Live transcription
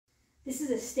This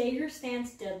is a stagger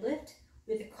stance deadlift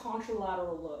with a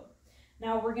contralateral load.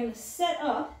 Now we're going to set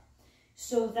up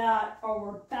so that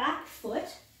our back foot,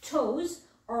 toes,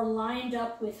 are lined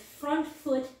up with front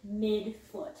foot, mid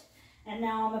foot. And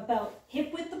now I'm about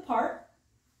hip width apart.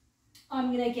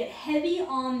 I'm going to get heavy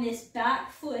on this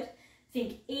back foot.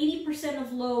 Think 80%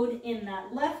 of load in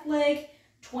that left leg,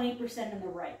 20% in the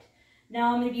right.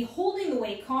 Now I'm going to be holding the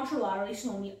weight contralaterally,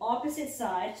 so on the opposite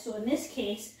side. So in this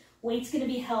case, weight's going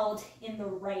to be held in the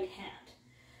right hand.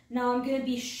 Now I'm going to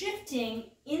be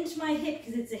shifting into my hip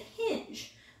because it's a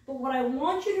hinge. But what I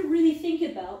want you to really think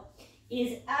about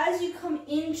is as you come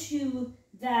into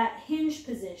that hinge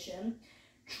position,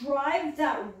 drive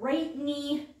that right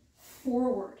knee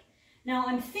forward. Now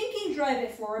I'm thinking drive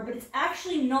it forward, but it's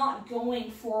actually not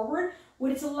going forward.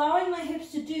 What it's allowing my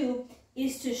hips to do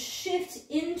is to shift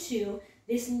into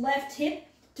this left hip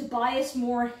to bias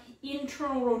more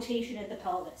internal rotation at the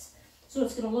pelvis. So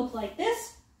it's going to look like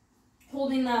this,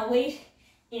 holding that weight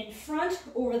in front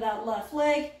over that left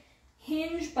leg,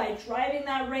 hinge by driving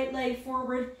that right leg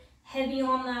forward, heavy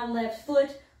on that left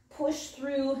foot, push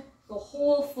through the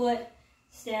whole foot,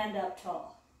 stand up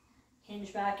tall.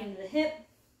 Hinge back into the hip,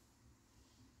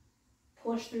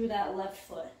 push through that left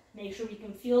foot. Make sure you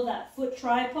can feel that foot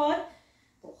tripod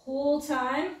the whole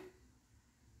time.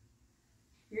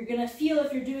 You're going to feel,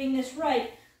 if you're doing this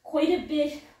right, quite a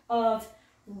bit of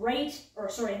left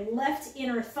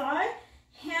inner thigh,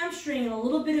 hamstring, and a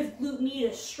little bit of glute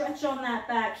med to stretch on that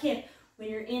back hip when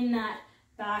you're in that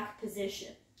back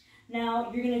position.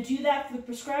 Now, you're going to do that for the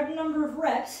prescribed number of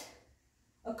reps.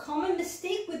 A common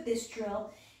mistake with this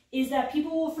drill is that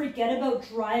people will forget about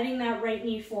driving that right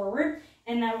knee forward,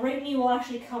 and that right knee will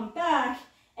actually come back,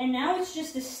 and now it's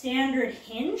just a standard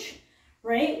hinge,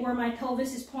 right, where my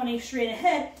pelvis is pointing straight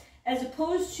ahead, as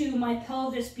opposed to my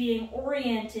pelvis being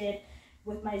oriented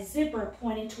with my zipper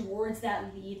pointing towards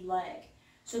that lead leg.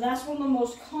 So that's one of the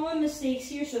most common mistakes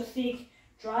here. So think,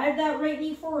 drive that right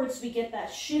knee forward so we get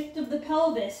that shift of the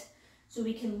pelvis so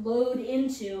we can load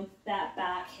into that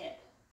back hip.